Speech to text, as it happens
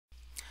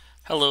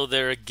Hello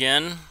there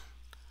again.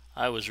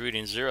 I was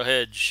reading Zero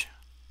Hedge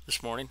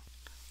this morning,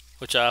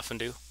 which I often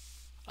do.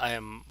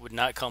 Would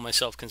not call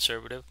myself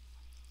conservative.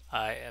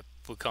 I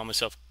would call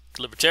myself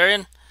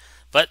libertarian,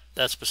 but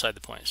that's beside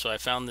the point. So I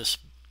found this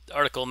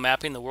article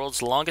mapping the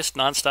world's longest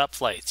nonstop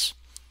flights.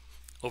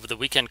 Over the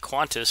weekend,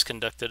 Qantas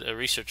conducted a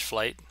research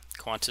flight,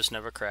 Qantas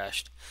never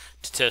crashed,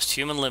 to test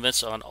human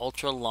limits on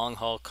ultra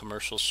long-haul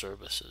commercial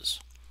services.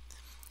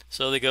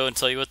 So they go and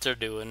tell you what they're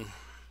doing,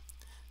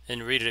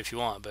 and read it if you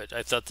want, but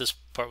I thought this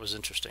part was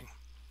interesting.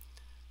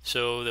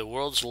 So the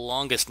world's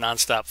longest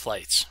nonstop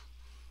flights,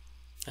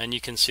 and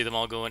you can see them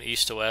all going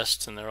east to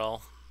west, and they're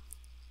all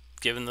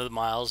given the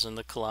miles and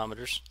the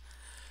kilometers.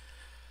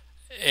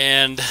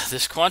 And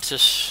this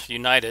Qantas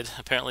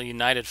apparently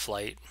United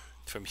flight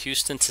from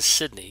Houston to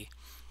Sydney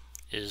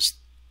is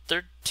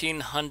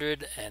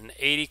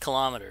 1,380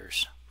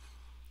 kilometers.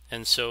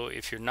 And so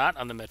if you're not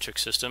on the metric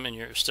system and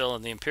you're still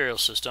in the imperial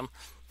system,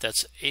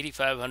 that's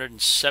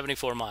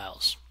 8,574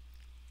 miles,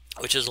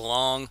 which is a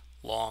long,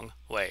 long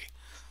way.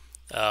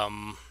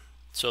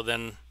 So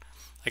then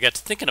I got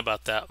to thinking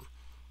about that.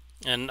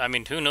 And I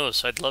mean, who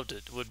knows? I'd love to.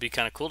 It would be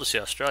kind of cool to see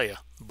Australia.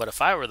 But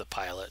if I were the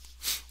pilot,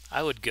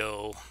 I would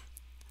go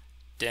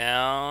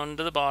down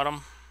to the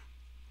bottom,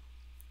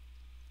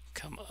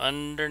 come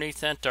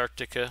underneath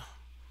Antarctica.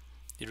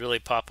 You'd really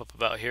pop up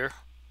about here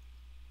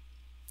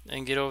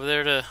and get over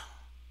there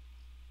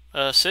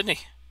to Sydney.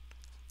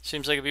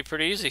 Seems like it'd be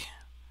pretty easy.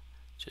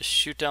 Just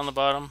shoot down the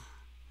bottom,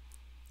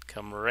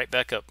 come right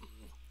back up.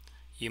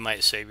 You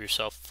might save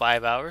yourself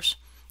 5 hours.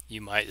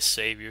 You might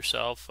save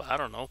yourself, I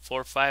don't know,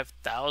 4,000 or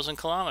 5,000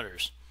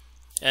 kilometers.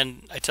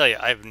 And I tell you,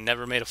 I've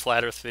never made a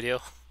flat Earth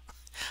video.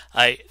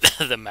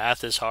 The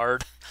math is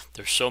hard.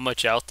 There's so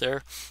much out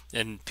there,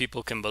 and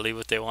people can believe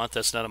what they want.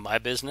 That's none of my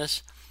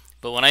business.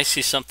 But when I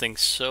see something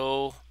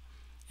so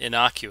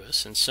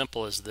innocuous and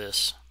simple as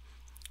this,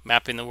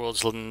 mapping the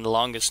world's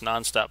longest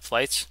nonstop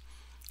flights,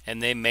 and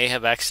they may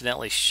have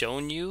accidentally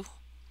shown you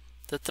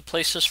that the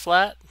place is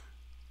flat.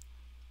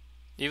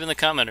 Even the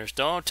commenters,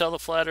 don't tell the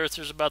flat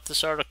earthers about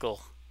this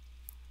article.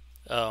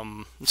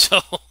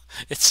 So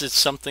it's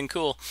something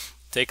cool.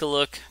 Take a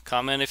look,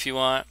 comment if you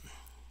want,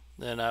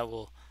 and I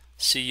will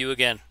see you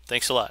again.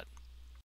 Thanks a lot.